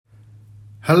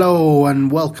Hello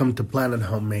and welcome to Planet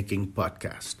Homemaking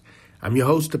Podcast. I'm your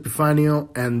host Epifanio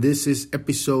and this is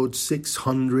episode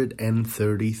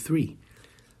 633.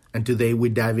 And today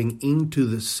we're diving into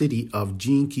the city of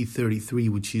Gene Key 33,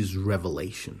 which is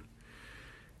Revelation.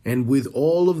 And with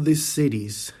all of these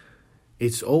cities,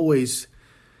 it's always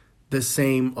the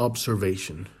same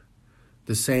observation,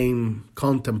 the same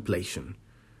contemplation.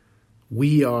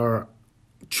 We are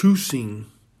choosing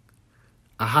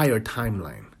a higher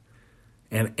timeline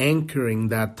and anchoring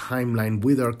that timeline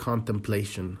with our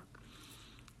contemplation,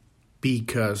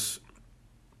 because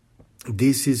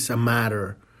this is a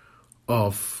matter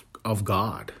of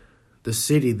God. The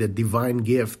city, the divine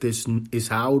gift is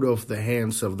out of the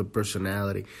hands of the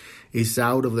personality, is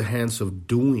out of the hands of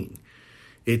doing.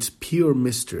 It's pure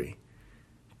mystery,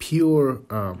 pure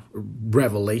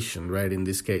revelation, right, in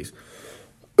this case.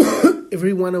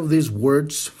 Every one of these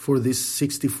words for these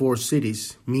 64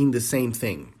 cities mean the same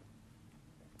thing.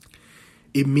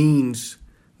 It means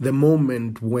the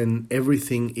moment when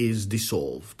everything is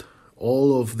dissolved.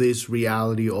 All of this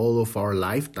reality, all of our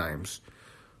lifetimes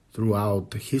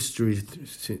throughout history,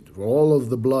 all of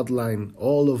the bloodline,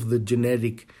 all of the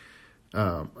genetic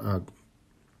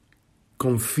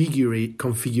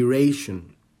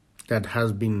configuration that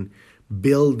has been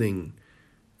building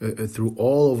through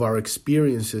all of our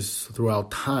experiences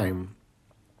throughout time,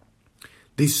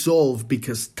 dissolve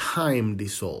because time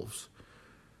dissolves.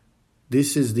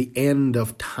 This is the end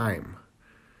of time.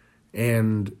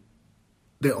 And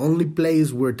the only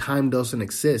place where time doesn't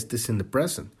exist is in the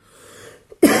present.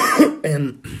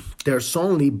 And there's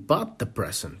only but the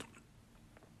present.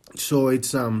 So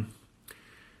it's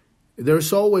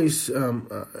there's always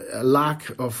a lack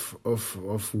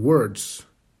of words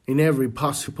in every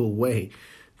possible way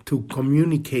to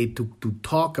communicate, to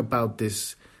talk about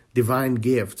this divine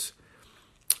gifts.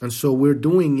 And so we're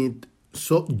doing it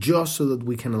just so that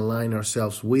we can align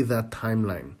ourselves with that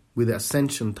timeline, with the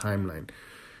ascension timeline,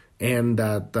 and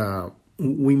that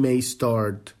we may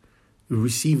start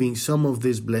receiving some of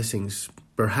these blessings,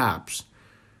 perhaps,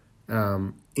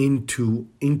 into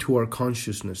our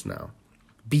consciousness now.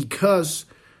 Because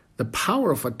the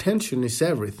power of attention is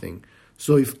everything.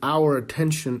 So if our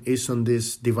attention is on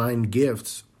these divine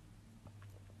gifts,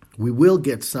 we will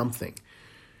get something.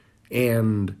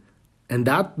 And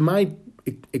that might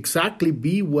exactly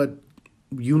be what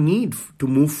you need to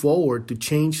move forward, to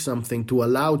change something, to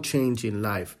allow change in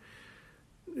life.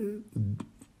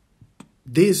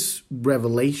 This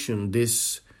revelation,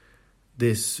 this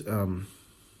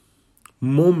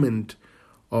moment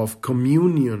of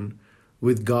communion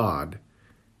with God,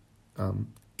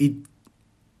 it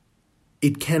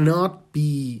cannot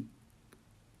be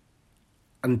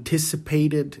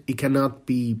anticipated. It cannot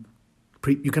be.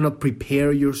 You cannot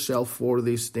prepare yourself for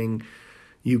this thing.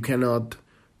 You cannot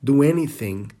do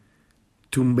anything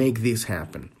to make this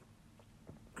happen.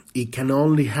 It can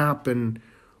only happen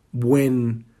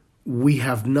when we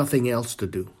have nothing else to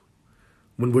do,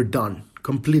 when we're done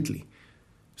completely.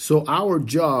 So our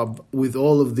job with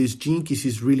all of these jinkies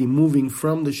is really moving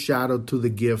from the shadow to the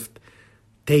gift,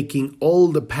 taking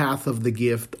all the path of the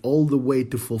gift all the way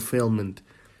to fulfillment,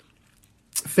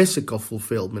 physical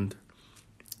fulfillment,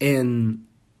 and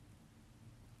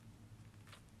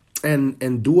have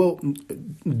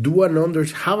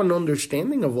an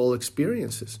understanding of all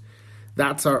experiences.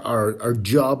 That's our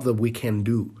job that we can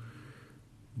do.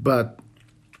 But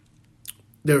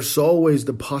there's always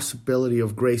the possibility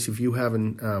of grace. If you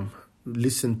haven't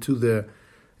listened to the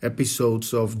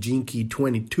episodes of Gene Key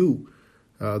 22,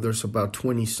 there's about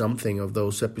 20-something of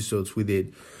those episodes we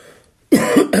did.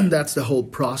 And that's the whole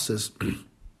process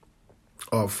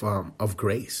of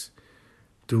grace.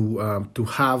 To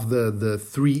have the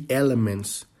three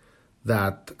elements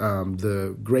that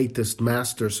the greatest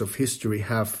masters of history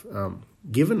have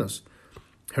given us.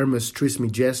 Hermes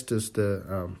Trismegistus,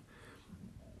 the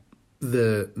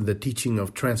teaching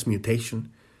of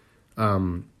transmutation.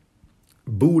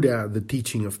 Buddha, the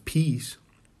teaching of peace.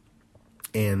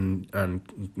 And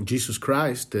Jesus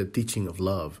Christ, the teaching of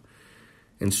love.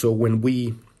 And so when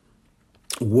we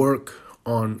work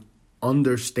on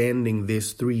understanding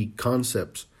these three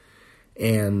concepts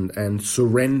and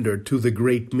surrender to the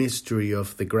great mystery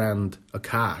of the grand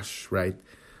Akash, right?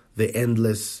 The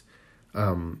endless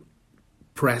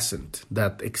present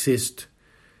that exists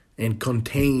and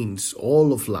contains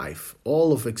all of life,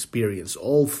 all of experience,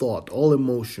 all thought, all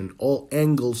emotion, all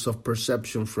angles of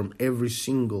perception from every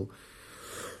single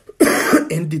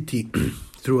entity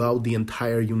throughout the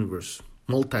entire universe,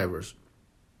 multiverse.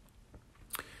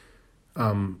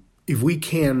 If we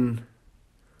can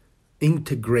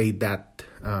integrate that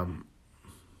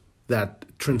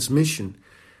transmission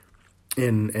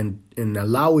and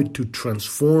allow it to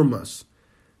transform us,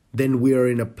 then we are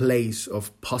in a place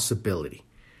of possibility.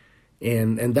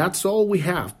 And that's all we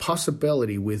have,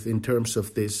 possibility with in terms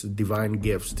of this divine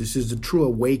gifts. This is the true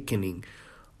awakening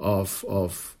of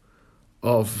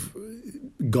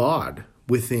God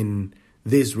within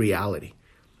this reality.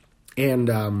 And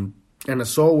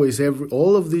as always,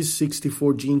 all of these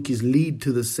 64 gene keys lead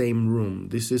to the same room.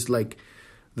 This is like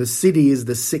the Siddhi is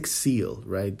the sixth seal,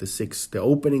 right? The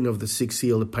opening of the sixth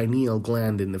seal, the pineal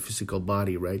gland in the physical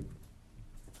body, right?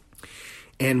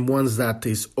 And once that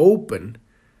is open,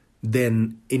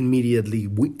 then immediately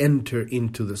we enter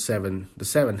into the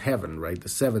seventh heaven, right? The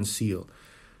seventh seal,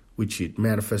 which it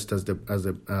manifests as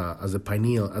the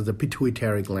pineal, as the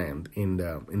pituitary gland in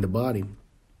the body,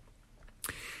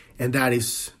 and that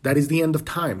is the end of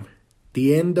time,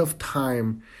 the end of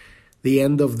time, the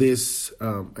end of this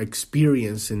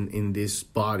experience in these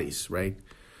bodies, right?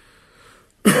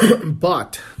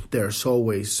 But there's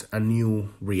always a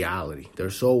new reality.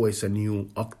 There's always a new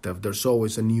octave. There's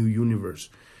always a new universe.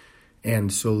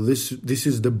 And so this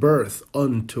is the birth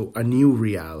unto a new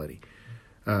reality.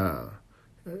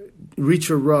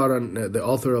 Richard Rodden, the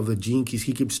author of the Gene Keys,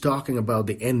 he keeps talking about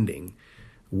the ending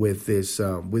with this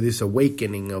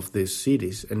awakening of these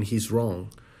cities, and he's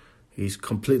wrong. He's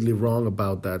completely wrong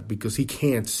about that, because he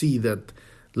can't see that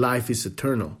life is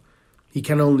eternal. He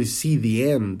can only see the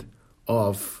end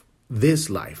of this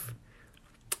life,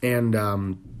 and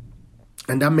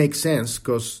that makes sense,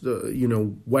 because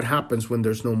what happens when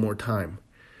there's no more time?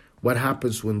 What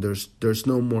happens when there's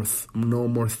no more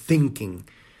thinking?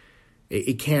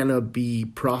 It cannot be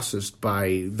processed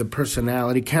by the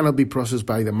personality. It cannot be processed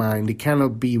by the mind. It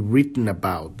cannot be written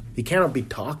about. It cannot be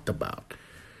talked about.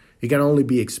 It can only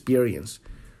be experienced.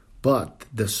 But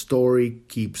the story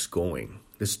keeps going.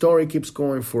 The story keeps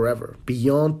going forever,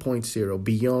 beyond point zero,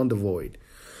 beyond the void.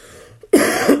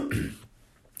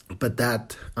 But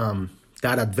that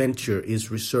adventure is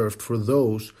reserved for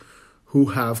those who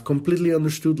have completely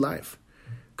understood life,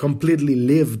 completely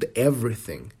lived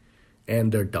everything,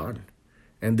 and they're done.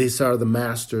 And these are the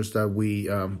masters that we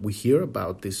hear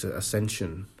about, these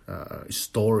ascension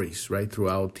stories, right,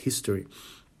 throughout history.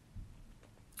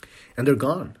 And they're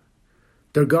gone.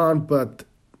 They're gone, but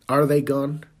are they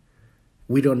gone?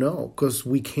 We don't know, because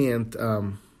we can't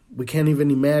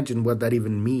even imagine what that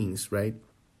even means, right?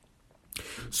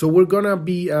 So we're gonna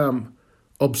be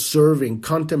observing,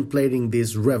 contemplating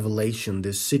this revelation,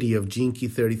 this Siddhi of Gene Key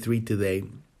 33 today.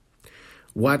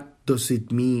 What does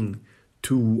it mean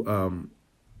to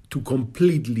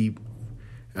completely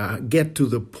get to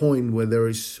the point where there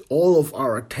is all of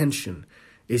our attention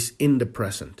is in the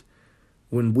present,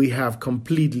 when we have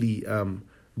completely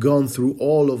gone through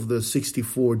all of the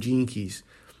 64 gene keys.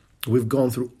 We've gone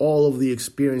through all of the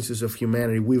experiences of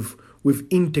humanity. We've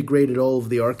integrated all of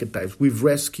the archetypes. We've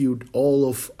rescued all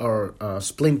of our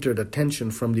splintered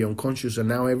attention from the unconscious, and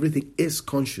now everything is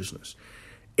consciousness.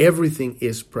 Everything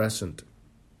is present,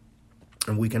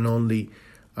 and we can only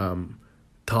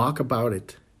talk about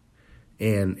it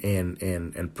and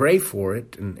pray for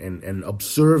it and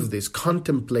observe this,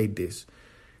 contemplate this,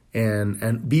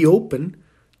 and be open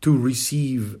to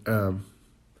receive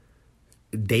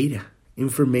data,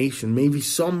 information. Maybe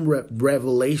some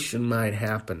revelation might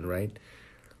happen, right?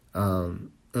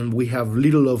 And we have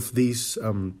little of this,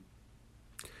 a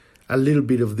little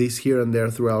bit of this here and there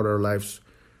throughout our lives.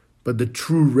 But the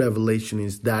true revelation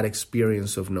is that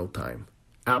experience of no time,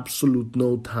 absolute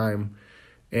no time.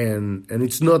 And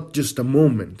it's not just a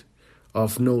moment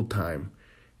of no time.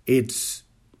 It's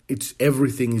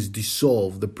everything is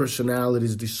dissolved. The personality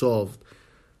is dissolved.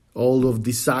 All of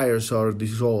desires are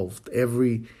dissolved.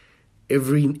 Every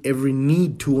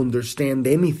need to understand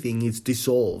anything is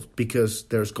dissolved, because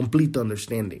there's complete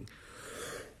understanding,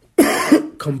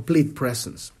 complete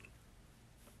presence.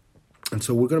 And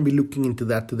so we're going to be looking into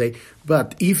that today.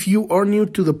 But if you are new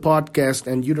to the podcast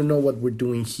and you don't know what we're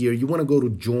doing here, you want to go to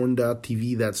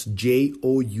journ.tv. That's JOURN.tv.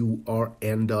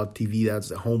 That's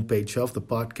the homepage of the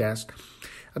podcast.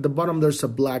 At the bottom, there's a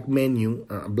black menu,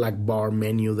 a black bar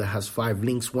menu that has 5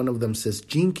 links. One of them says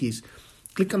Gene Keys.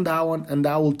 Click on that one, and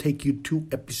that will take you to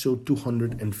episode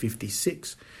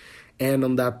 256. And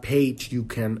on that page, you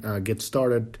can get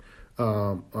started,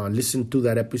 listen to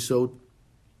that episode,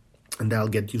 and that'll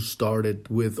get you started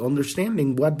with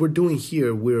understanding what we're doing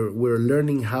here. We're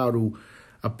learning how to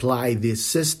apply this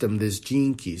system, these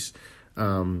Gene Keys,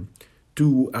 to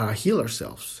heal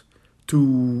ourselves,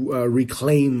 to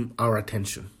reclaim our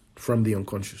attention from the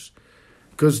unconscious.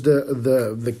 Because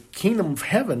the kingdom of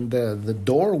heaven, the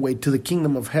doorway to the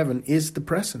kingdom of heaven is the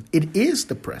present. It is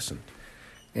the present.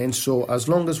 And so as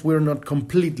long as we're not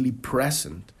completely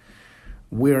present,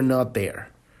 we're not there.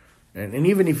 And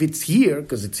even if it's here,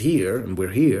 because it's here and we're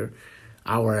here,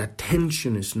 our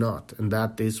attention is not. And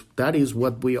that is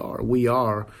what we are. We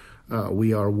are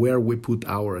where we put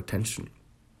our attention.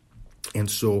 And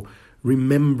so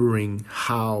remembering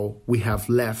how we have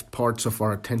left parts of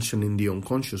our attention in the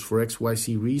unconscious for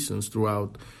XYZ reasons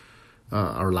throughout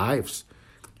our lives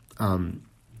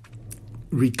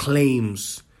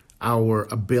reclaims our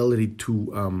ability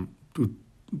to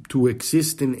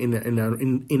exist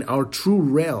in our true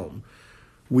realm,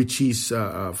 which is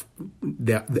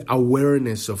the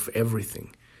awareness of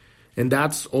everything. And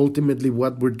that's ultimately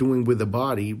what we're doing with the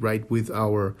body, right? With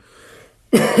our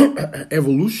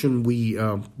evolution, we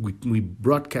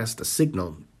broadcast a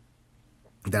signal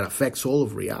that affects all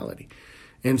of reality.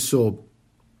 And so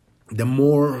the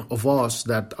more of us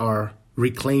that are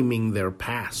reclaiming their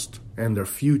past and their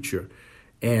future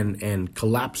and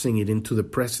collapsing it into the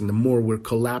present, the more we're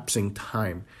collapsing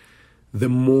time, the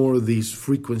more this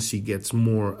frequency gets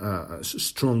more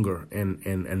stronger and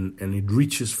it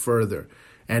reaches further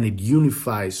and it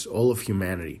unifies all of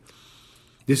humanity.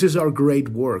 This is our great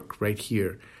work right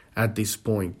here at this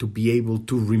point, to be able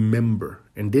to remember.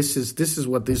 And this is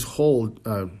what this whole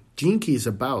Gene Key is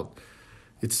about.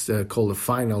 It's called a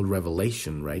final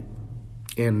revelation, right?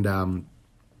 And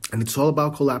it's all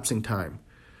about collapsing time.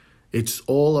 It's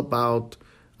all about,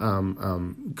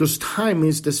 because time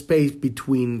is the space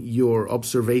between your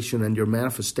observation and your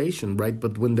manifestation, right?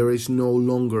 But when there is no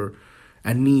longer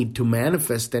a need to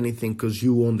manifest anything because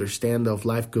you understand of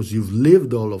life, because you've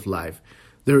lived all of life,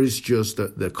 there is just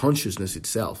the consciousness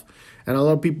itself. And a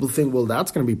lot of people think, well,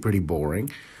 that's going to be pretty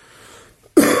boring.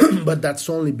 But that's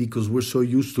only because we're so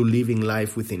used to living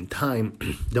life within time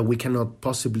that we cannot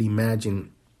possibly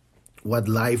imagine what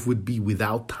life would be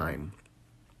without time.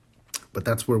 But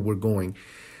that's where we're going.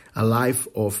 A life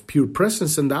of pure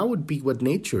presence, and that would be what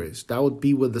nature is. That would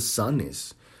be what the sun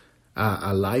is.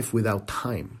 A life without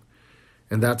time.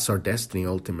 And that's our destiny,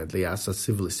 ultimately, as a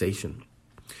civilization.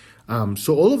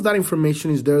 So all of that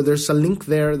information is there. There's a link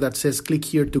there that says click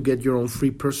here to get your own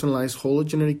free personalized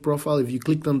hologenetic profile. If you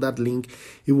clicked on that link,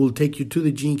 it will take you to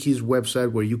the Gene Keys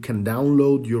website where you can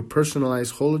download your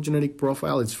personalized hologenetic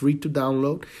profile. It's free to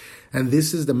download. And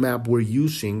this is the map we're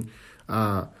using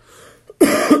to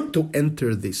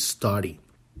enter this study,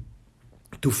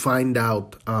 to find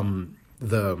out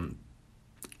the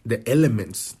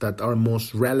elements that are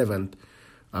most relevant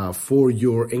for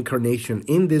your incarnation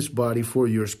in this body, for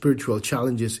your spiritual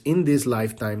challenges in this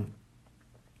lifetime,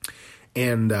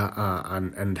 and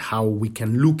how we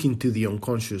can look into the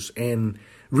unconscious and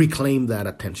reclaim that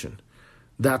attention.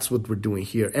 That's what we're doing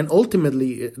here. And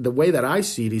ultimately, the way that I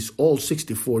see it is all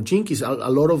 64 Gene Keys. A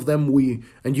lot of them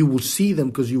and you will see them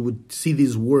because you would see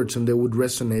these words and they would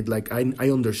resonate like,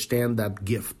 I understand that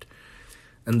gift.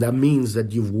 And that means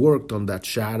that you've worked on that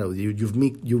shadow. You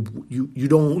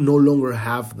don't no longer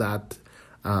have that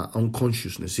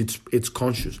unconsciousness. It's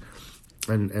conscious,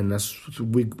 and as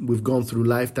we've gone through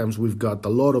lifetimes, we've got a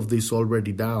lot of this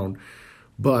already down.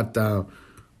 But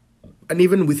and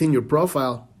even within your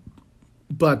profile,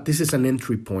 but this is an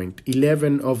entry point.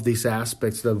 11 of these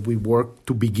aspects that we work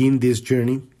to begin this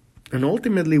journey, and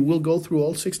ultimately we'll go through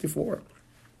all 64,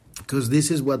 because this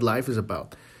is what life is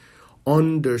about.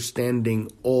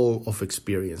 Understanding all of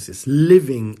experiences,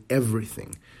 living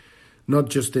everything, not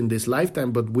just in this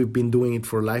lifetime, but we've been doing it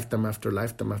for lifetime after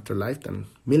lifetime after lifetime,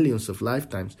 millions of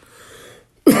lifetimes.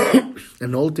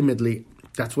 And ultimately,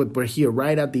 that's what we're here,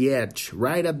 right at the edge,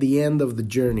 right at the end of the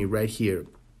journey, right here.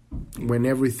 When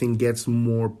everything gets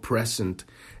more present,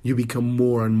 you become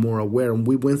more and more aware. And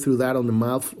we went through that on the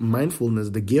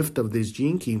mindfulness, the gift of this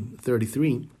Gene Key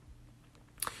 33.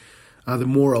 The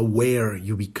more aware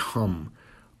you become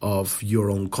of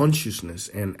your own consciousness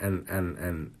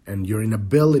and your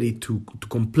inability to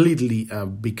completely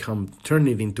turn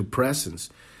it into presence,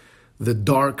 the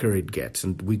darker it gets,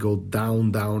 and we go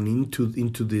down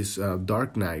into this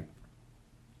dark night.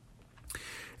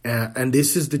 And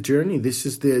this is the journey. This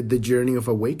is the journey of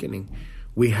awakening.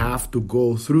 We have to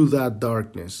go through that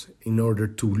darkness in order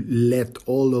to let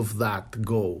all of that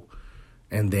go,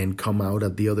 and then come out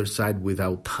at the other side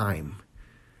without time.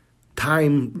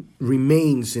 Time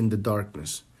remains in the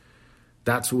darkness.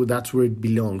 That's where it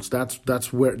belongs.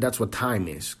 That's what time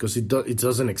is, because it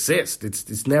doesn't exist.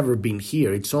 It's never been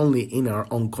here. It's only in our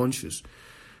unconscious.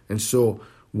 And so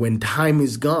when time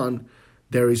is gone,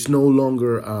 there is no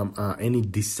longer any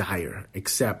desire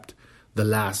except the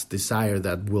last desire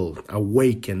that will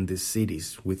awaken the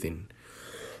cities within.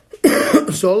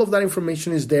 So all of that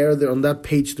information is there. On that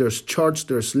page, there's charts,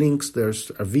 there's links,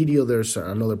 there's a video, there's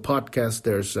another podcast,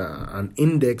 there's an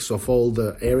index of all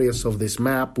the areas of this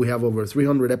map. We have over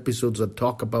 300 episodes that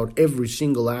talk about every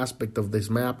single aspect of this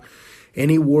map.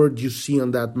 Any word you see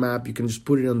on that map, you can just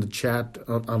put it on the chat.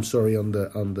 On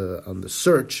the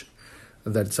search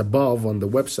that's above on the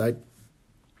website,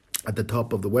 at the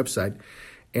top of the website.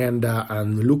 And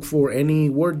look for any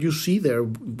word you see there.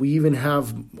 We even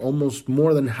have almost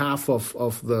more than half of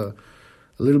a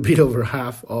little bit over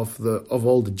half of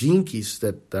all the gene keys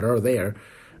that are there.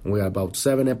 And we got about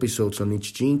 7 episodes on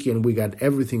each gene key, and we got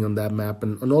everything on that map.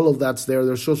 And all of that's there.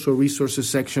 There's also a resources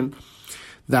section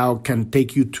that can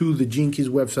take you to the Gene Keys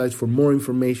website for more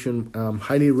information.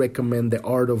 Highly recommend The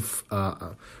Art of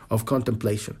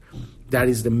Contemplation. That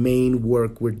is the main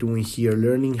work we're doing here,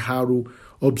 learning how to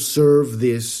observe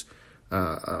this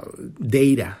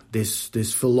data,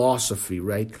 this philosophy,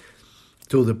 right?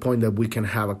 To the point that we can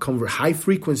have a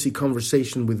high-frequency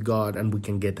conversation with God, and we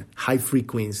can get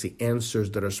high-frequency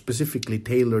answers that are specifically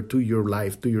tailored to your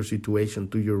life, to your situation,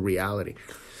 to your reality.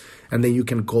 And then you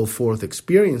can call forth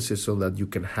experiences so that you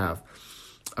can have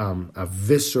a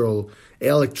visceral,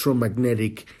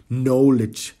 electromagnetic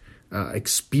knowledge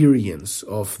experience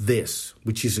of this,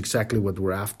 which is exactly what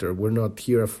we're after. We're not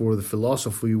here for the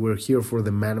philosophy, we're here for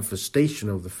the manifestation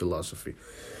of the philosophy.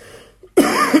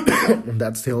 And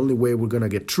that's the only way we're going to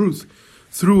get truth,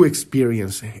 through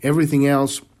experience. Everything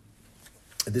else,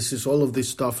 all of this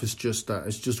stuff is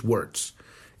just words.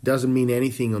 It doesn't mean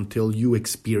anything until you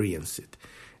experience it.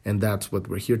 And that's what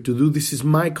we're here to do. This is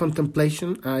my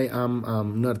contemplation. I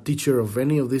am not a teacher of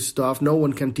any of this stuff. No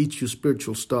one can teach you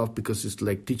spiritual stuff because it's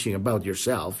like teaching about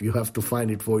yourself. You have to find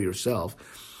it for yourself.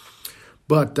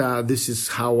 But this is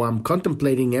how I'm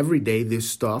contemplating every day this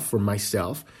stuff for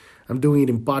myself. I'm doing it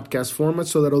in podcast format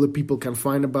so that other people can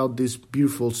find about this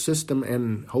beautiful system,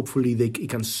 and hopefully it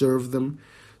can serve them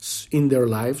in their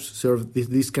lives.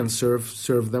 This can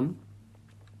serve them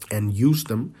and use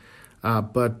them.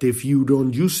 But if you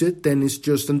don't use it, then it's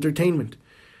just entertainment.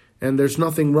 And there's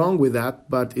nothing wrong with that,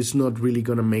 but it's not really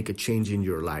going to make a change in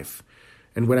your life.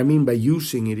 And what I mean by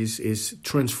using it is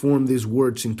transform these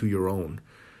words into your own.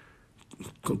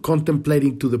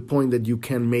 Contemplating to the point that you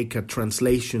can make a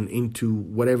translation into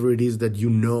whatever it is that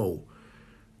you know.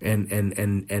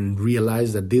 And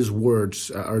realize that these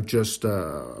words are just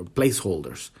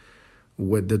placeholders.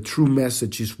 What the true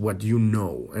message is what you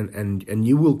know, and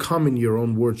you will come in your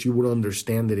own words. You will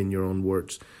understand it in your own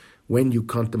words when you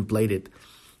contemplate it.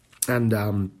 And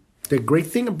the great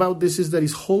thing about this is that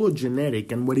it's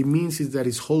hologenetic, and what it means is that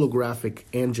it's holographic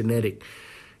and genetic.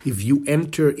 If you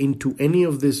enter into any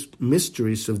of these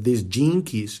mysteries of these gene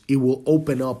keys, it will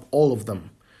open up all of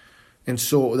them. And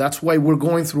so that's why we're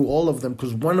going through all of them,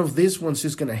 because one of these ones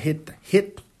is going to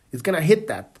hit. It's going to hit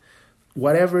that,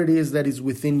 whatever it is that is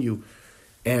within you.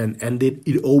 And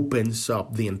it opens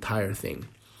up the entire thing.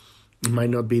 It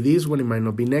might not be this one, it might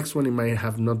not be next one, it might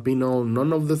have not been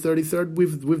none of the 33rd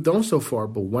we've done so far,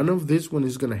 but one of this one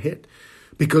is going to hit.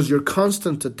 Because your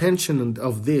constant attention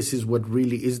of this is what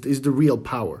really is the real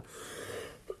power.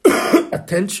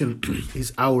 Attention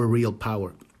is our real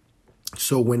power.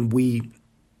 So when we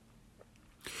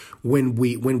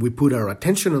put our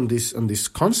attention on these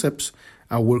concepts,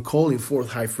 we're calling forth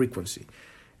high frequency.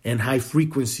 And high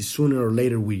frequency, sooner or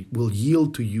later, will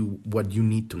yield to you what you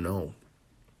need to know.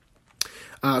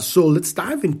 So let's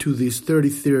dive into this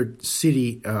 33rd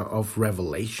city of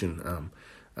Revelation.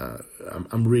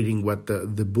 I'm reading what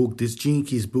the book, this Gene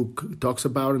Keys book, talks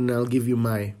about, and I'll give you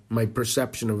my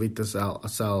perception of it as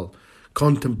I'll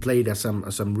contemplate as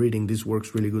I'm reading. This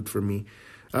works really good for me.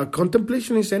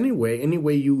 Contemplation is any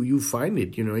way you find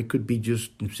it. You know, it could be just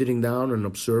sitting down and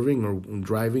observing, or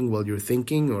driving while you're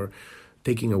thinking, or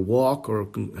taking a walk, or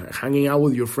hanging out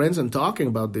with your friends and talking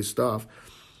about this stuff.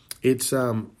 It's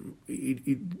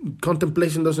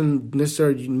contemplation doesn't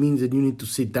necessarily mean that you need to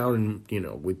sit down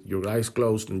and, with your eyes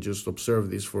closed and just observe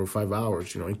this for 5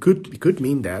 hours. It could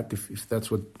mean that if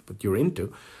that's what you're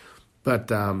into,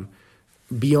 but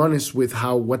be honest with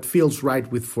what feels right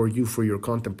for your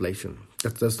contemplation.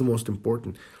 That's the most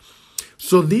important.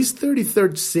 So this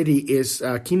 33rd city is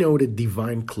keynoted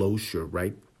divine closure,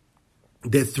 right?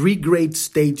 The 3 great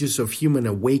stages of human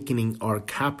awakening are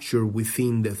captured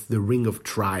within the ring of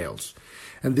trials.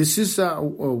 And this is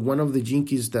one of the gene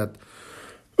keys that,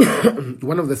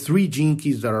 one of the 3 gene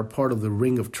keys that are part of the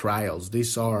ring of trials.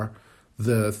 These are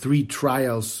the 3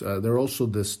 trials. They're also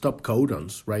the stop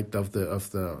codons, right?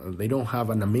 They don't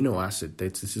have an amino acid.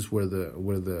 This is where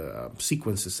the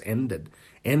sequences end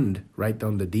right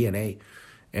on the DNA.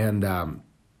 And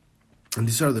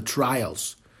these are the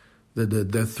trials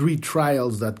the three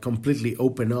trials that completely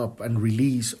open up and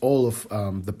release all of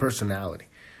the personality,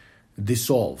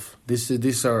 dissolve. These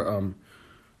are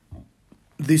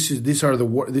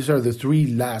the three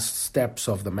last steps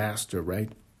of the master,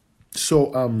 right?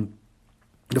 So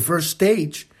the first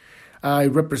stage,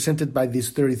 represented by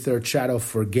this 33rd shadow of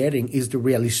forgetting, is the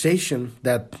realization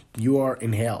that you are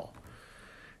in hell.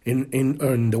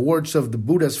 In the words of the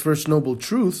Buddha's first noble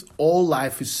truth, all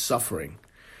life is suffering,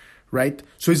 right?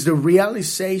 So it's the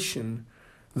realization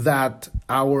that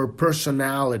our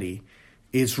personality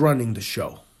is running the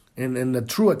show, and the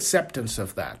true acceptance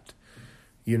of that,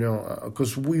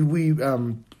 because we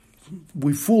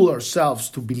fool ourselves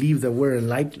to believe that we're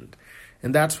enlightened.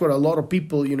 And that's what a lot of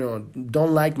people,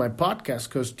 don't like my podcast,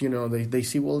 because, they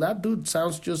see, well, that dude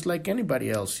sounds just like anybody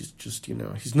else. He's just,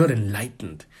 he's not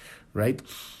enlightened, right?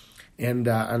 And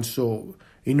so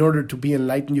in order to be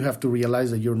enlightened, you have to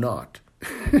realize that you're not.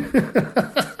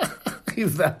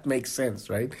 If that makes sense,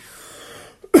 right?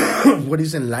 What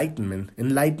is enlightenment?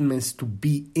 Enlightenment is to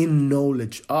be in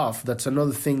knowledge of. That's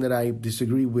another thing that I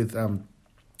disagree with in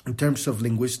terms of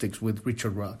linguistics with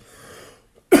Richard Roth.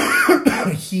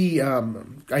 He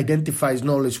identifies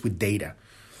knowledge with data.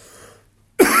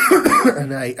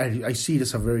 And I see it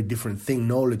as a very different thing.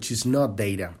 Knowledge is not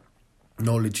data.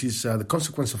 Knowledge is the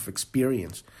consequence of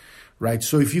experience, right?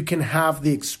 So if you can have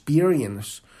the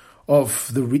experience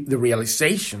of the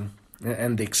realization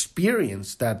and the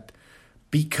experience that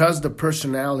because the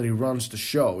personality runs the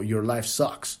show, your life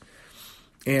sucks.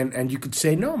 And you could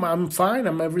say, no, I'm fine,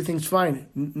 everything's fine.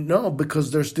 No,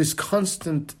 because there's this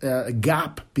constant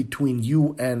gap between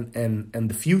you and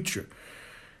the future.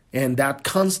 And that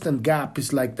constant gap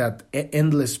is like that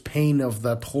endless pain of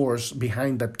that horse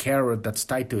behind that carrot that's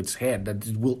tied to its head, that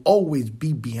it will always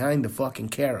be behind the fucking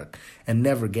carrot and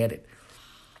never get it.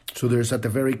 So there's at the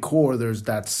very core, there's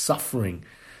that suffering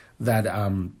that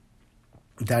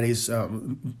is,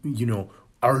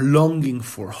 our longing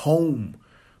for home,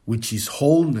 which is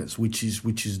wholeness, which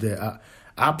is the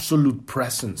absolute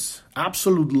presence,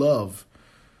 absolute love.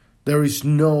 There is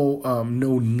no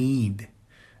need,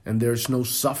 and there's no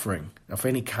suffering of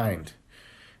any kind.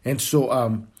 And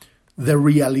so the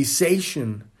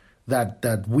realization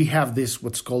that we have this,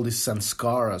 what's called this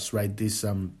sanskaras, right? This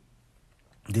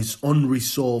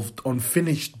unresolved,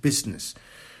 unfinished business,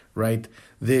 right?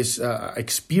 This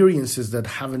experiences that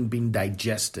haven't been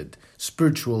digested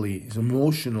spiritually,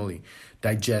 emotionally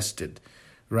digested,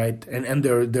 right? And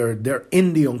they're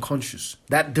in the unconscious.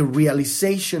 That the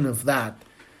realization of that,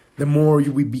 the more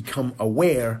we become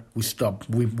aware,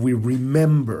 we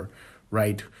remember,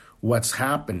 right, what's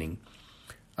happening.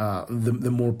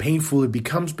 The more painful it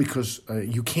becomes, because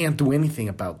you can't do anything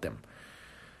about them.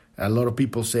 A lot of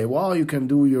people say, well, you can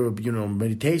do your,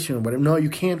 meditation or whatever. No,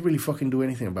 you can't really fucking do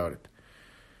anything about it.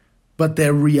 But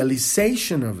the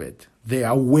realization of it, the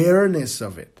awareness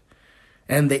of it,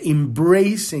 and the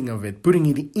embracing of it, putting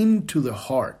it into the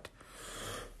heart,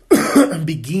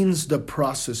 begins the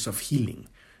process of healing.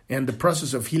 And the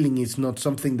process of healing is not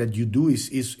something that you do,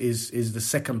 is the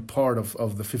second part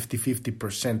of the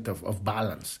 50% of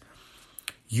balance.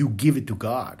 You give it to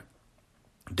God.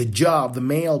 The job, the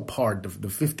male part, of the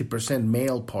 50%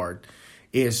 male part,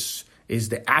 is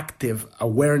the active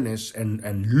awareness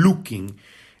and looking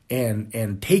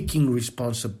and taking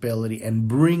responsibility and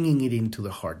bringing it into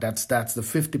the heart. That's the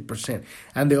 50%.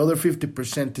 And the other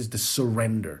 50% is the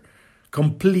surrender.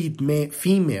 Complete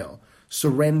female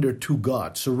surrender to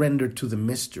God, surrender to the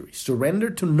mystery, surrender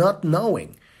to not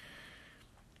knowing,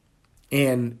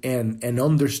 and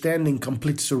understanding,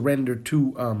 complete surrender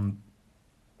to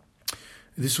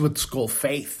this is what's called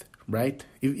faith, right?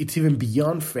 It's even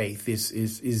beyond faith.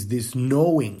 Is this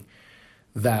knowing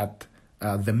that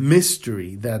the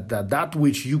mystery, that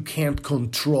which you can't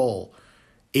control,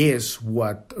 is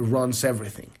what runs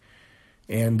everything,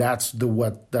 and that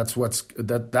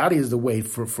is the way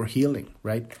for healing,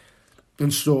 right?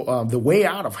 And so the way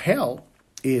out of hell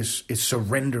is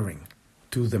surrendering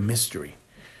to the mystery.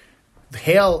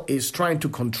 Hell is trying to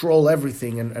control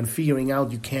everything and figuring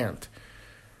out you can't.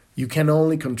 You can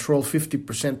only control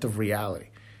 50% of reality,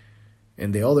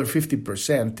 and the other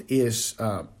 50%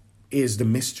 is the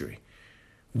mystery.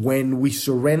 When we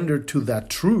surrender to that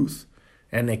truth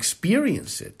and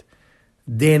experience it,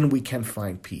 then we can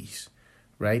find peace,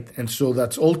 right? And so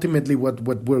that's ultimately what's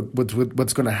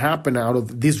going to happen out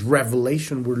of this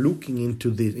revelation we're looking into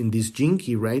in this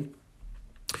Jinki, right?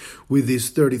 With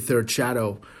this 33rd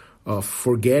shadow of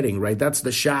forgetting, right? That's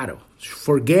the shadow.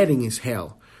 Forgetting is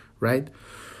hell, right?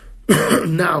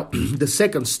 Now, the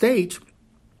second stage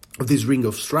of this ring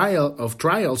of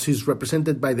trials is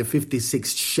represented by the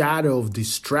 56th shadow of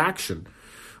distraction,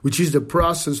 which is the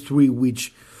process through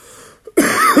which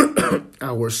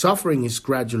our suffering is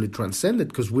gradually transcended,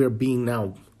 because we've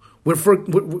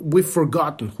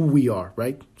forgotten who we are,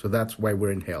 right? So that's why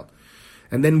we're in hell.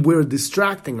 And then we're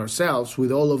distracting ourselves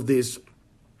with all of this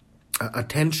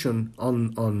attention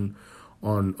on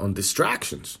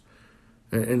distractions.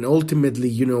 And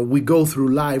ultimately, we go through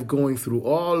life going through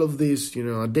all of these,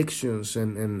 addictions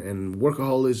and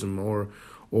workaholism or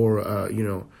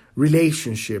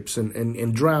relationships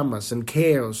and dramas and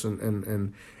chaos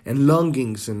and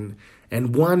longings and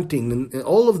wanting and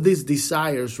all of these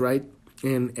desires, right?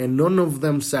 And none of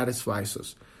them satisfies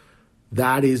us.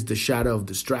 That is the shadow of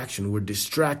distraction. We're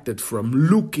distracted from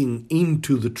looking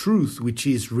into the truth, which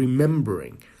is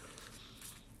remembering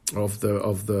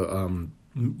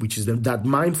which is that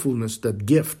mindfulness, that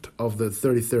gift of the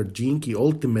 33rd gene key,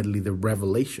 ultimately the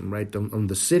revelation, right, on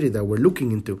the Siddhi that we're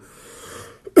looking into.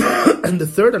 And the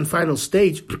third and final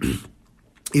stage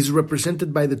is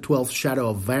represented by the 12th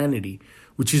shadow of vanity,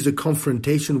 which is the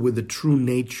confrontation with the true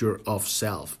nature of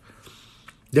self.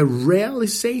 The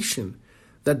realization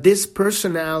that this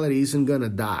personality isn't going to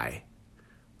die.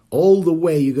 All the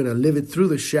way you're going to live it through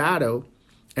the shadow,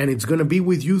 and it's going to be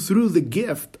with you through the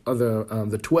gift of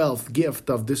the 12th gift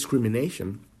of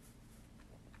discrimination.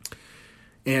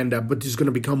 And but it's going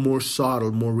to become more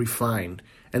subtle, more refined.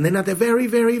 And then at the very,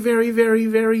 very, very, very,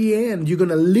 very end, you're going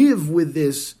to live with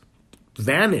this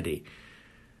vanity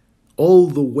all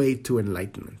the way to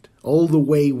enlightenment. All the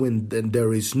way when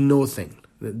there is nothing.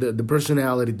 The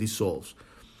personality dissolves.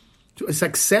 So it's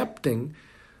accepting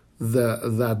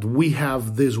that we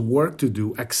have this work to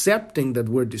do, accepting that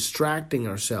we're distracting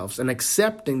ourselves, and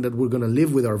accepting that we're going to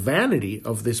live with our vanity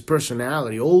of this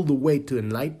personality all the way to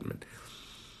enlightenment.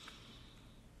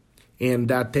 And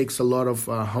that takes a lot of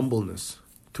humbleness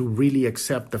to really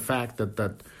accept the fact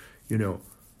that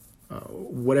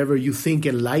whatever you think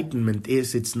enlightenment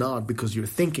is, it's not, because you're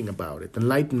thinking about it.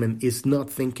 Enlightenment is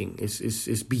not thinking,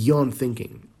 it's beyond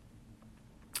thinking.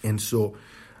 And so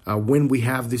when we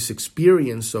have this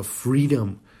experience of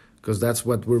freedom, because that's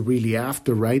what we're really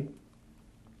after, right?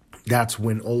 That's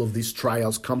when all of these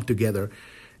trials come together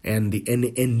and the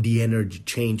energy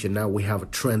change, and now we have a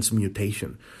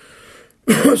transmutation.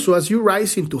 So as you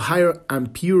rise into higher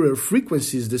and purer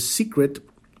frequencies, the secrets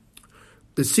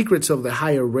of the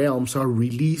higher realms are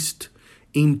released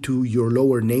into your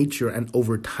lower nature, and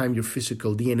over time your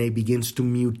physical DNA begins to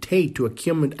mutate to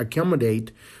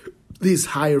accommodate these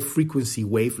higher frequency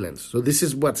wavelengths. So this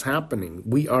is what's happening.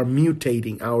 We are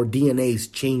mutating. Our DNA is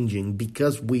changing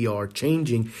because we are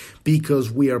changing,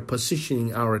 because we are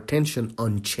positioning our attention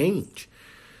on change,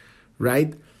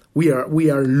 right? We are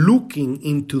looking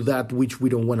into that which we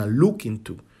don't want to look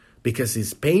into because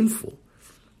it's painful,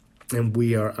 and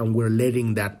we're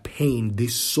letting that pain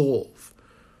dissolve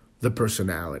the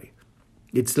personality.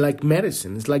 It's like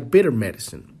medicine. It's like bitter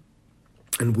medicine,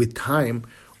 and with time,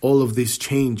 all of these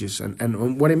changes,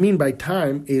 and what I mean by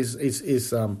time is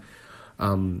the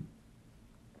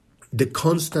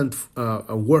constant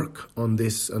work on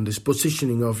this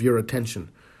positioning of your attention.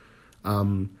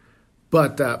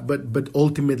 But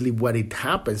ultimately, what it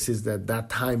happens is that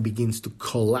time begins to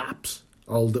collapse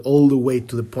all the way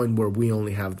to the point where we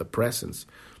only have the presence,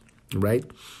 right?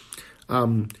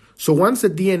 So once the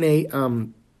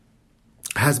DNA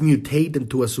has mutated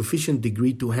to a sufficient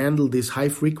degree to handle these high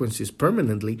frequencies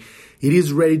permanently, it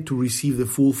is ready to receive the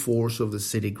full force of the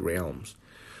Siddhic realms.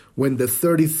 When the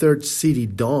 33rd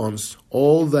Siddhi dawns,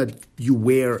 all that you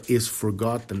were is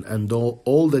forgotten, and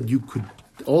all that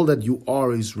you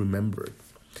are is remembered.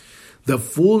 The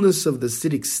fullness of the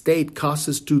Siddhic state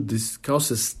causes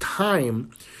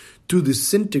time to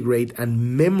disintegrate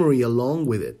and memory along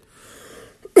with it.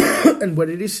 And what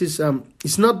it is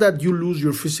it's not that you lose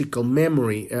your physical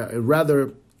memory.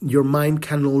 Rather, your mind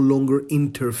can no longer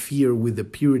interfere with the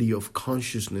purity of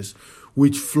consciousness,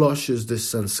 which flushes the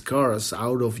sanskaras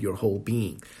out of your whole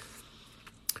being.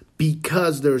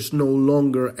 Because there's no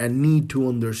longer a need to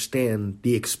understand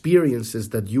the experiences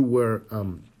that you were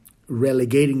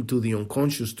relegating to the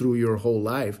unconscious through your whole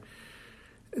life,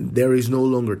 there is no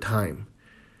longer time.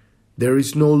 There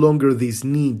is no longer this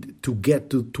need to get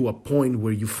to a point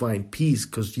where you find peace,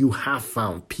 because you have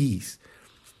found peace.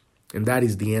 And that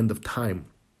is the end of time.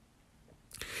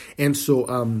 And so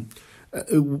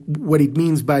what it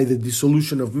means by the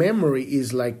dissolution of memory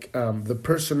is like the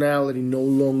personality no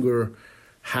longer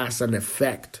has an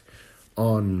effect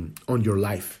on your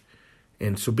life.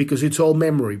 And so because it's all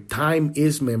memory, time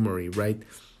is memory, right?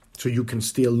 So you can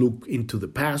still look into the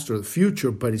past or the future,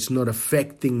 but it's not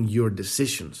affecting your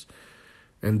decisions.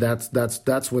 And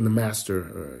that's when the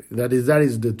master, that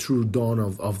is the true dawn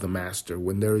of the master,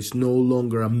 when there is no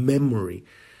longer a memory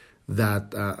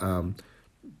that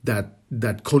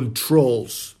that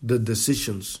controls the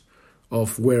decisions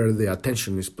of where the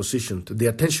attention is positioned. The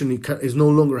attention is no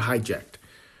longer hijacked.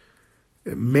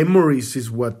 Memories is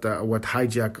what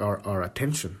hijack our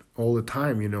attention all the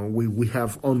time. You know, we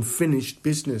have unfinished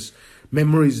business,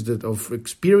 memories of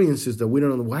experiences that we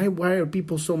don't know. Why are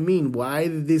people so mean? Why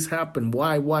did this happen?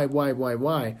 Why?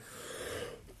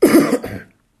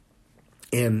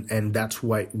 And that's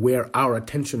why where our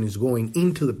attention is going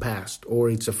into the past, or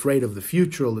it's afraid of the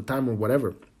future all the time, or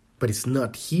whatever. But it's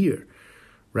not here,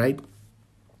 right?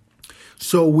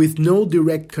 So with no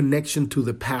direct connection to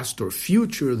the past or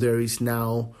future, there is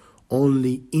now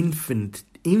only infinite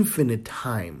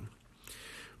time.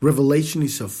 Revelation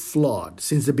is a flawed.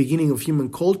 Since the beginning of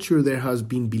human culture, there has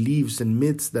been beliefs and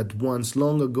myths that once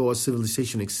long ago a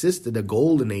civilization existed, a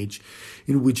golden age,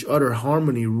 in which utter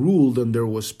harmony ruled and there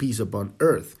was peace upon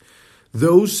earth.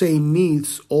 Those same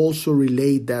myths also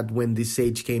relate that when this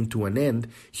age came to an end,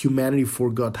 humanity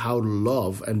forgot how to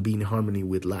love and be in harmony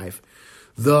with life.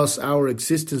 Thus, our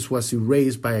existence was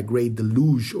erased by a great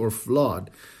deluge or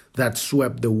flood that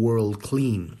swept the world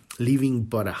clean, leaving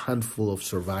but a handful of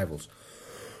survivals.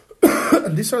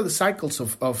 And these are the cycles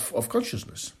of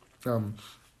consciousness.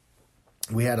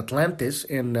 We had Atlantis,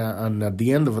 and at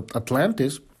the end of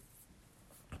Atlantis,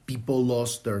 people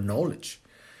lost their knowledge.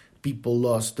 People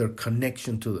lost their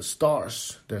connection to the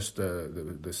stars. There's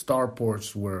the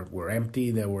starports were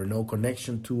empty. There were no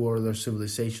connection to other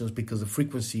civilizations because the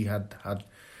frequency had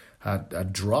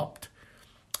dropped.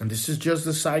 And this is just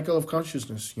the cycle of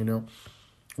consciousness. You know,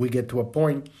 we get to a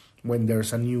point when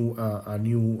there's a new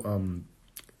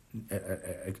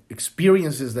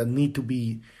experiences that need to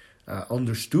be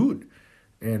understood,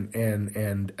 and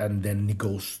then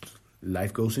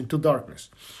life goes into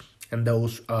darkness. And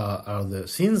those are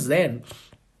since then,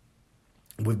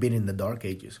 we've been in the dark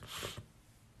ages.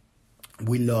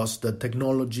 We lost the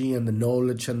technology and the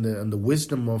knowledge and the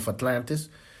wisdom of Atlantis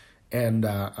and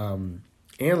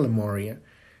Lemuria,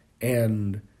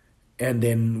 and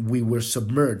then we were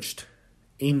submerged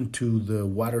into the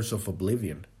waters of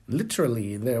oblivion.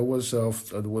 Literally, there was a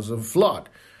flood.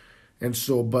 And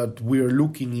so, but we're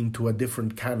looking into a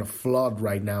different kind of flood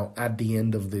right now at the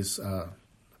end of this.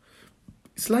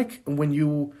 It's like when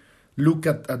you look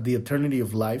at the eternity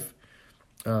of life,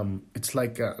 it's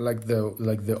like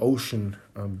the ocean,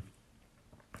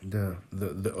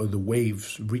 the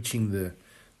waves reaching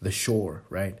the shore,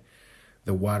 right?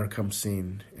 The water comes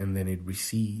in and then it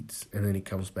recedes and then it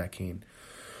comes back in.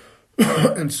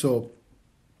 And so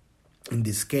in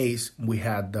this case, we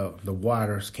had the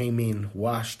waters came in,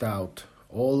 washed out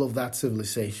all of that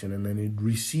civilization, and then it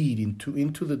receded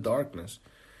into the darkness.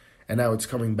 And now it's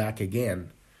coming back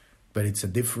again, but it's a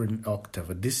different octave,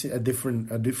 a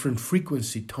different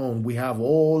frequency tone. We have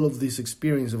all of this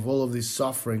experience of all of this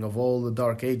suffering of all the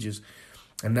dark ages,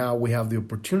 and now we have the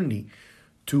opportunity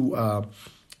to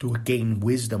gain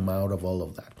wisdom out of all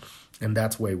of that, and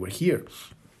that's why we're here.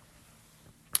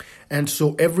 And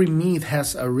so every myth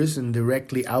has arisen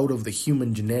directly out of the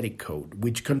human genetic code,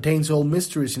 which contains all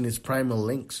mysteries in its primal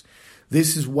links.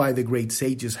 This is why the great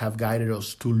sages have guided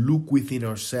us to look within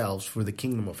ourselves for the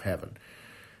kingdom of heaven,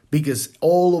 because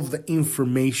all of the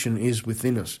information is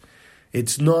within us.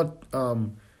 It's not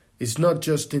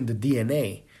just in the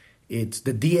DNA. It's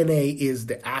the DNA is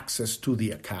the access to the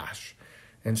Akash.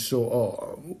 And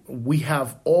so we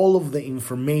have all of the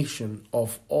information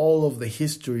of all of the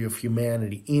history of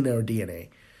humanity in our DNA.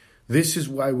 This is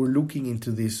why we're looking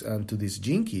into these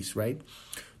jinkies, right?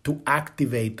 To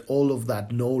activate all of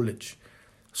that knowledge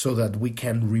so that we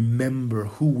can remember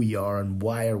who we are and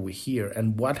why are we here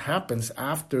and what happens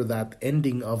after that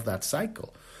ending of that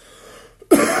cycle.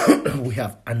 We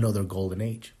have another golden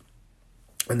age.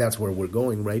 And that's where we're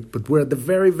going, right? But we're at the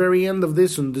very, very end of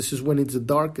this, and this is when it's the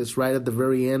darkest, right? At the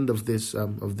very end of this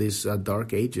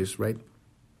dark ages, right?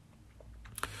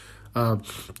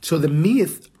 So the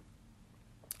myth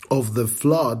of the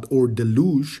flood or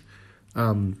deluge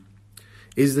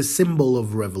is the symbol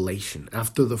of revelation.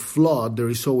 After the flood, there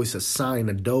is always a sign,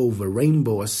 a dove, a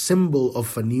rainbow, a symbol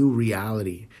of a new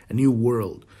reality, a new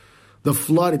world. The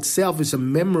flood itself is a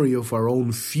memory of our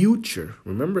own future.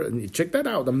 Remember, check that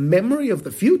out, a memory of the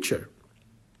future.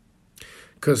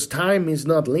 Because time is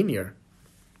not linear,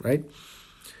 right?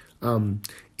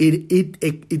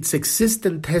 Its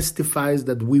existence testifies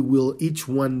that we will each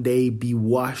one day be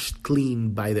washed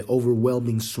clean by the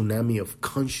overwhelming tsunami of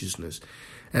consciousness,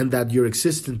 and that your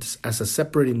existence as a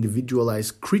separate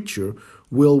individualized creature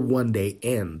will one day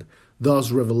end.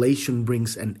 Thus, revelation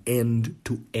brings an end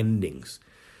to endings.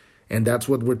 And that's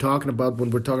what we're talking about when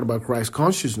we're talking about Christ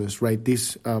consciousness, right?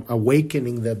 This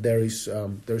awakening that there's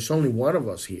only one of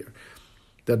us here.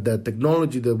 That the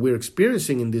technology that we're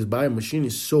experiencing in this biomachine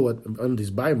on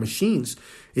these biomachines,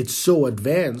 it's so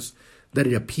advanced that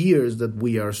it appears that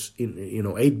we are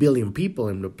 8 billion people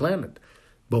in the planet,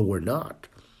 but we're not.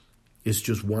 It's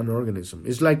just one organism.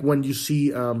 It's like when you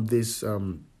see these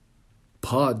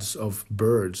pods of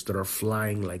birds that are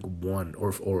flying like one,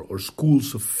 or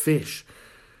schools of fish,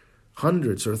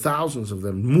 hundreds or thousands of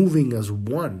them moving as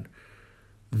one.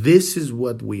 This is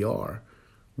what we are.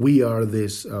 We are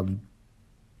this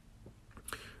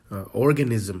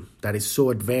organism that is so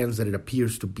advanced that it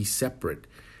appears to be separate.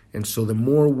 And so the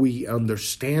more we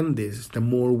understand this, the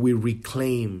more we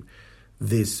reclaim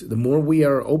this, the more we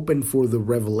are open for the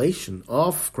revelation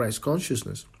of Christ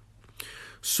consciousness.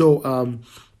 So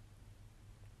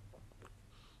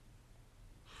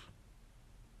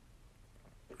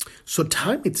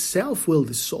time itself will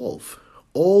dissolve.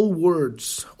 All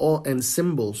words and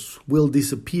symbols will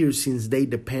disappear since they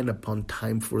depend upon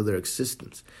time for their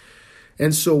existence.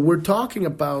 And so we're talking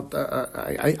about,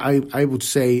 I would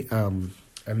say,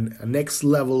 a next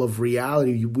level of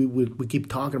reality. We keep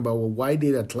talking about, well, why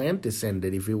did Atlantis end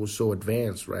it if it was so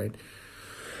advanced, right?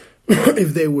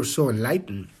 If they were so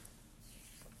enlightened.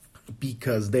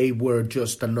 Because they were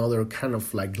just another kind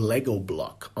of like Lego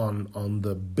block on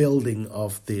the building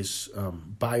of this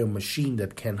biomachine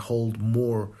that can hold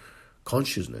more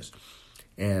consciousness.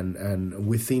 And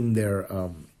within their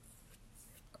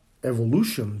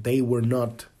evolution, they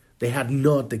had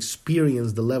not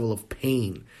experienced the level of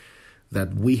pain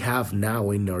that we have now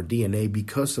in our DNA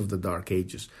because of the Dark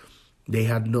Ages. They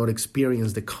had not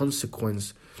experienced the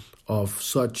consequence of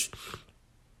such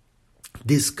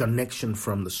disconnection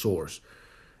from the source.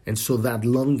 And so that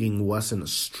longing wasn't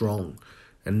as strong.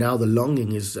 And now the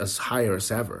longing is as higher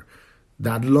as ever.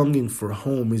 That longing for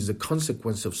home is the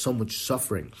consequence of so much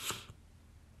suffering.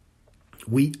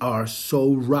 We are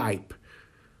so ripe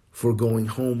for going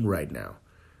home right now.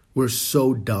 We're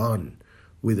so done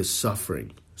with the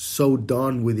suffering, so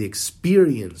done with the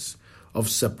experience of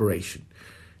separation.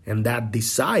 And that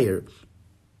desire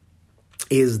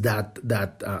is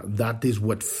that is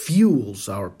what fuels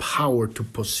our power to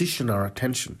position our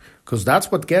attention, because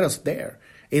that's what gets us there.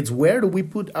 It's where do we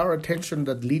put our attention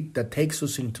that takes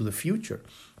us into the future.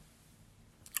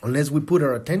 Unless we put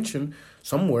our attention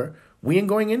somewhere, we ain't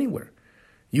going anywhere.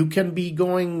 You can be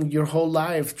going your whole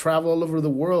life, travel all over the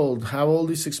world, have all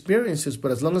these experiences,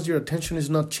 but as long as your attention is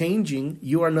not changing,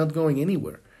 you are not going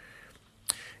anywhere.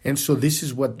 And so this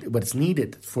is what's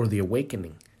needed for the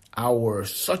awakening.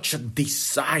 Such a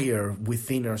desire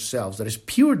within ourselves, that is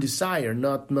pure desire,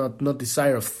 not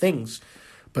desire of things,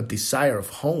 but desire of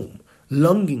home,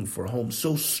 longing for home,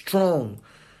 so strong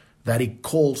that it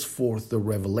calls forth the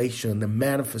revelation, the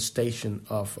manifestation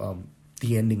of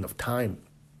the ending of time.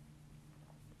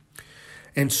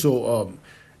 And so,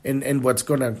 and what's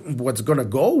gonna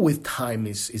go with time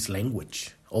is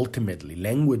language. Ultimately,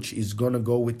 language is gonna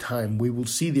go with time. We will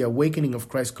see the awakening of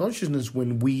Christ consciousness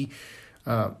when we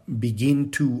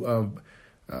begin to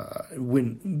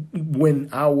when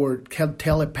our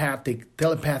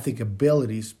telepathic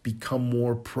abilities become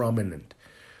more prominent.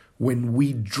 When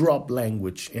we drop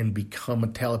language and become a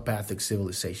telepathic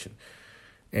civilization.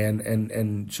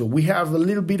 And so we have a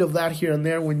little bit of that here and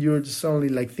there when you're just only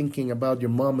like thinking about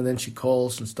your mom and then she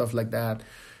calls and stuff like that,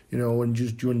 when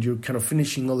you're kind of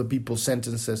finishing other people's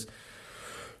sentences.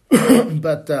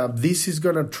 But this is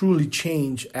going to truly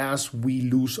change as we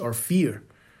lose our fear.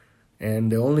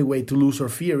 And the only way to lose our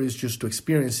fear is just to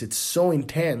experience it so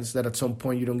intense that at some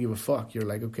point you don't give a fuck. You're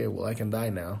like, okay, well, I can die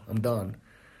now. I'm done.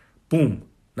 Boom.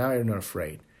 Now you're not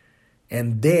afraid.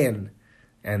 And then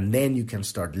you can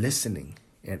start listening.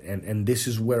 And this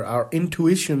is where our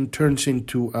intuition turns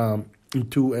into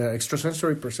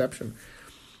extrasensory perception.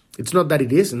 It's not that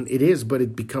it isn't, it is, but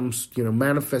it becomes,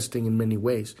 manifesting in many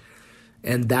ways.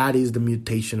 And that is the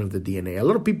mutation of the DNA. A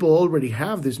lot of people already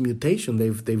have this mutation.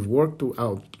 They've worked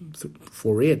out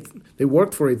for it. They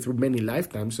worked for it through many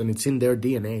lifetimes, and it's in their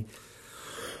DNA.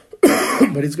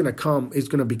 But it's gonna become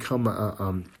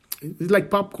it's like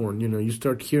popcorn. You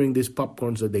start hearing these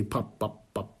popcorns that they pop,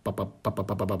 pop, pop, pop, pop, pop,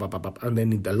 pop, pop, pop, pop, pop, and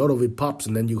then a lot of it pops,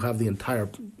 and then you have the entire,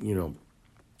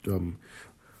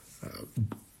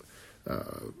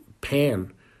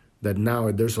 pan that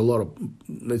now there's a lot of,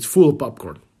 it's full of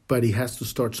popcorn, but it has to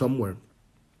start somewhere.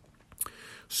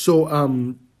 So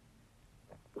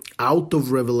out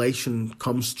of revelation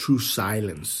comes true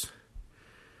silence.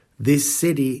 This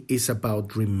city is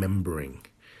about remembering.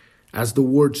 As the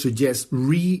word suggests,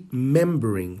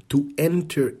 remembering to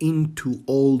enter into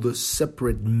all the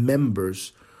separate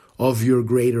members of your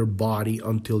greater body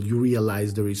until you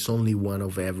realize there is only one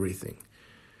of everything.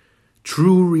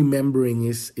 True remembering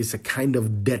is a kind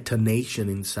of detonation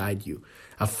inside you,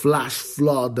 a flash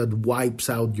flood that wipes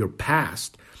out your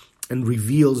past and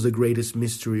reveals the greatest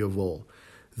mystery of all,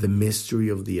 the mystery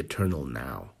of the eternal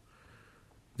now.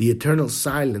 The eternal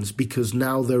silence, because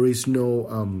now there is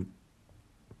no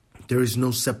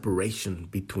separation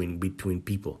between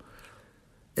people.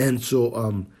 And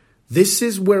so this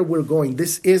is where we're going.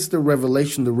 This is the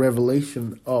revelation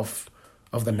of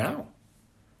the now.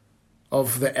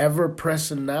 Of the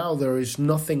ever-present now. There is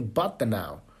nothing but the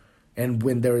now. And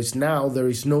when there is now, there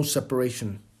is no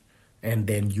separation. And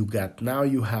then you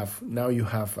have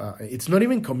it's not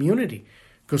even community,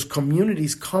 because community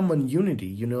is common unity.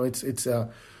 You know, it's a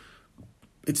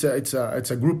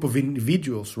group of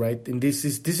individuals, right? And this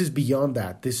is beyond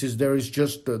that. there is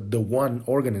just the one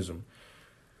organism,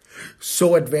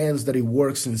 so advanced that it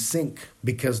works in sync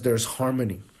because there's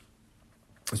harmony.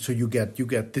 So you get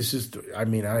this is,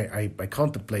 I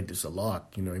contemplate this a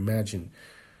lot. You know, imagine.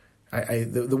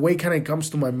 The way kind of comes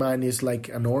to my mind is like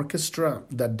an orchestra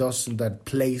that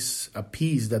plays a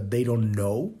piece that they don't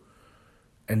know,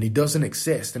 and it doesn't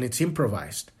exist, and it's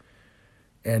improvised,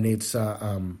 and it's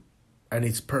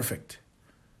perfect.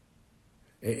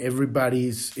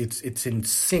 Everybody's it's in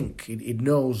sync. It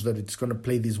knows that it's going to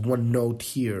play this one note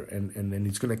here, and then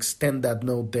it's going to extend that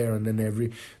note there, and then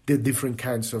the different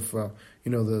kinds of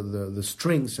the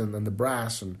strings and the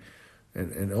brass and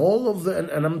all of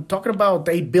and I'm talking about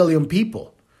 8 billion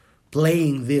people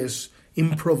playing this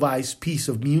improvised piece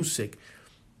of music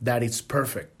that is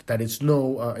perfect. That it's no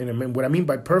what I mean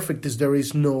by perfect is there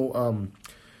is no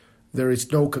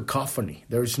cacophony.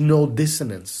 There is no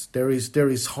dissonance. There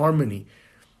is harmony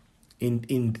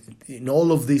in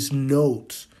all of these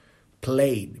notes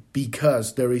played,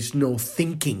 because there is no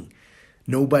thinking.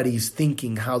 Nobody's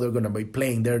thinking how they're going to be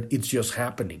playing. It's just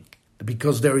happening.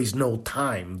 Because there is no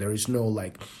time. There is no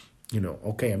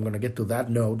okay, I'm going to get to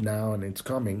that note now and it's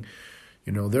coming.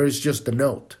 There is just a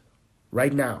note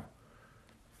right now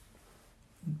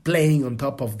playing on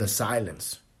top of the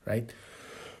silence, right?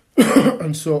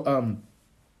 And so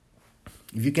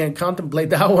if you can contemplate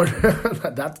that one,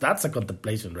 that's a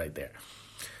contemplation right there.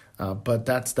 But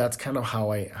that's kind of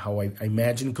how I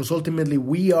imagine, because ultimately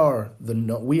we are the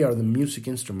music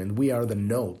instrument. We are the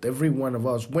note. Every one of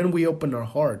us, when we open our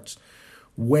hearts,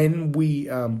 when we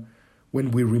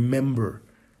remember,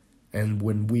 and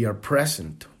when we are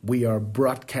present, we are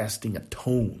broadcasting a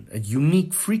tone, a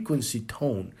unique frequency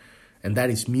tone, and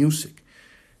that is music.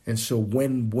 And so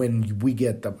when we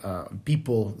get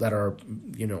people that are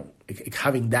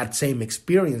having that same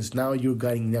experience, now you're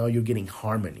getting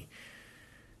harmony.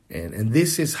 And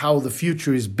this is how the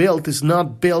future is built. It's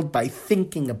not built by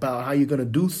thinking about how you're going to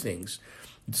do things.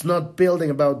 It's not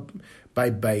building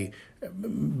by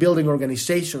building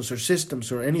organizations or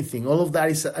systems or anything. All of that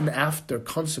is an after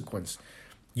consequence.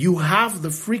 You have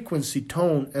the frequency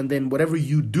tone, and then whatever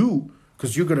you do,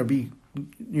 because you're going to be,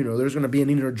 there's going to be an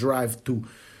inner drive to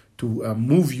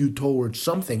move you towards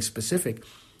something specific.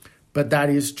 But that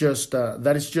is just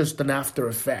an after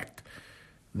effect.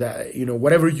 That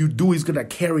whatever you do is going to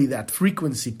carry that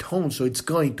frequency tone, so it's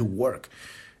going to work.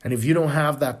 And if you don't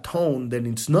have that tone, then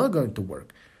it's not going to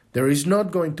work. There is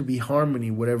not going to be harmony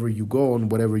wherever you go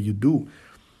and whatever you do.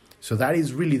 So that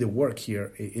is really the work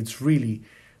here. It's really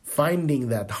finding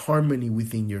that harmony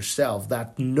within yourself,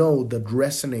 that note that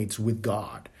resonates with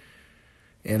God.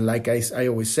 And like I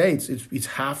always say, it's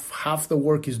half the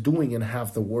work is doing and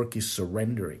half the work is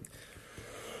surrendering.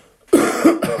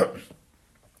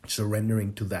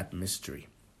 Surrendering to that mystery.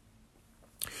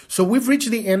 So we've reached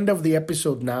the end of the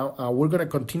episode now. We're going to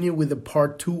continue with the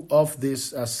part 2 of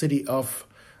this City of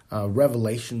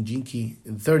Revelation, Jinki,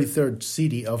 33rd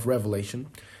City of Revelation,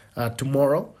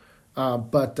 tomorrow.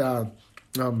 But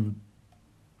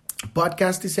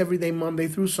podcast is every day, Monday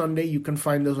through Sunday. You can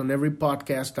find us on every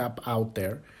podcast app out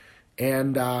there.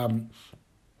 And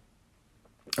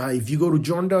if you go to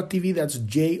journ.tv, that's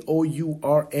JOURN.tv.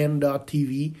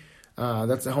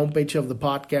 That's the homepage of the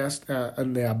podcast.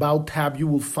 On the About tab, you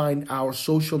will find our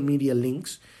social media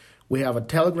links. We have a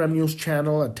Telegram news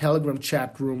channel, a Telegram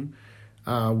chat room.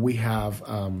 We have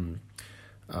a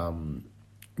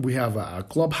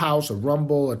Clubhouse, a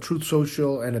Rumble, a Truth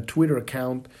Social, and a Twitter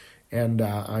account. And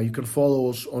you can follow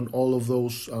us on all of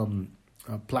those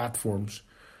platforms.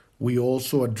 We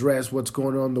also address what's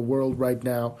going on in the world right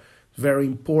now. It's very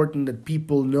important that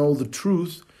people know the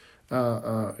truth.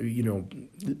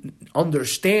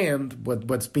 understand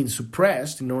what's been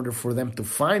suppressed in order for them to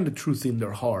find the truth in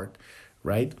their heart,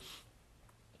 right?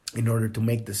 In order to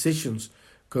make decisions,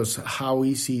 because how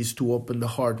easy is to open the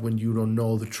heart when you don't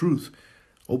know the truth?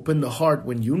 Open the heart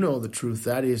when you know the truth.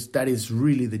 That is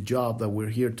really the job that we're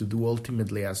here to do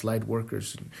ultimately as light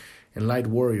workers and light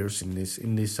warriors in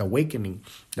this awakening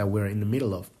that we're in the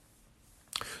middle of.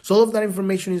 So all of that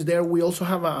information is there. We also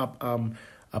have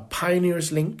a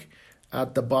Pioneers link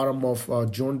at the bottom of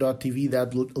journ.tv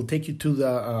that will take you to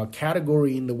the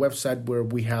category in the website where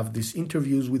we have these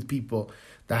interviews with people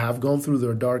that have gone through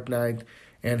their dark night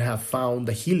and have found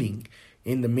the healing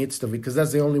in the midst of it, because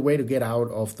that's the only way to get out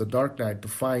of the dark night, to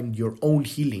find your own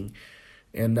healing.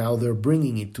 And now they're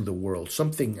bringing it to the world,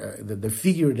 something that they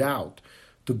figured out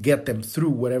to get them through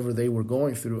whatever they were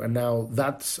going through. And now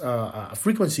that's a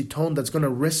frequency tone that's going to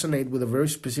resonate with a very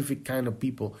specific kind of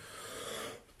people.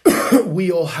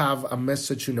 We all have a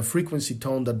message in a frequency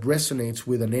tone that resonates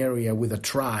with an area, with a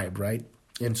tribe, right?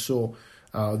 And so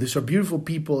these are beautiful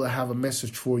people that have a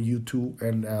message for you too.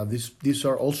 And these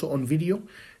are also on video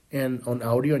and on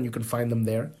audio, and you can find them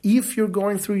there. If you're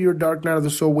going through your dark night of the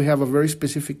soul, we have a very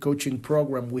specific coaching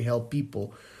program. We help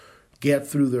people get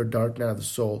through their dark night of the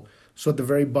soul. So at the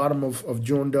very bottom of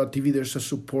journ.tv, there's a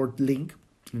support link.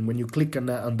 And when you click on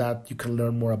that, you can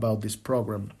learn more about this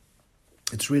program.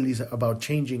 It's really about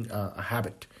changing a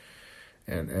habit.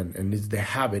 And it's the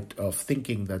habit of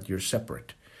thinking that you're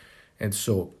separate. And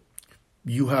so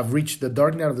you have reached the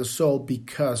dark night of the soul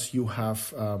because you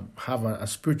have a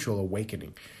spiritual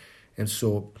awakening. And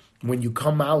so when you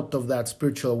come out of that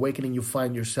spiritual awakening, you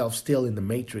find yourself still in the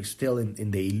matrix, still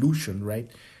in the illusion,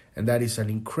 right? And that is an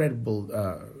incredible,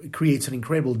 it creates an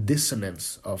incredible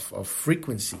dissonance of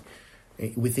frequency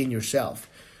within yourself.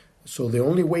 So the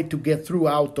only way to get through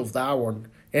out of that one,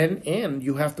 and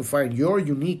you have to find your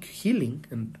unique healing,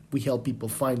 and we help people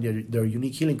find their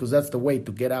unique healing, because that's the way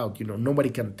to get out. Nobody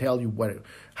can tell you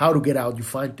how to get out.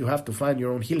 You have to find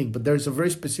your own healing, but there's a very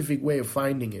specific way of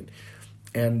finding it,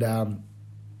 and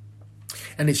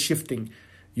it's shifting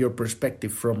your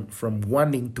perspective from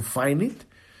wanting to find it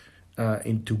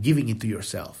into giving it to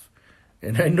yourself.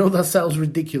 And I know that sounds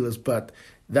ridiculous, but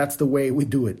that's the way we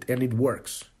do it, and it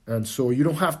works. And so you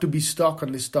don't have to be stuck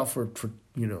on this stuff for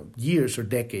years or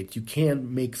decades. You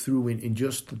can make through in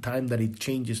just the time that it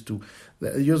changes just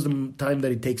the time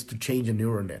that it takes to change a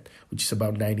neural net, which is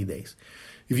about 90 days.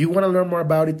 If you want to learn more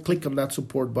about it, click on that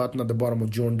support button at the bottom of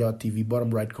journ.tv, bottom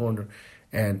right corner,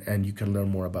 and you can learn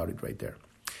more about it right there.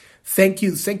 Thank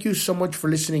you so much for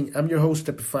listening. I'm your host,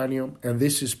 Epifanio, and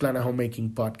this is Planet Homemaking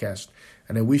Podcast.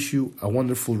 And I wish you a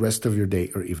wonderful rest of your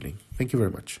day or evening. Thank you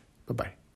very much. Bye-bye.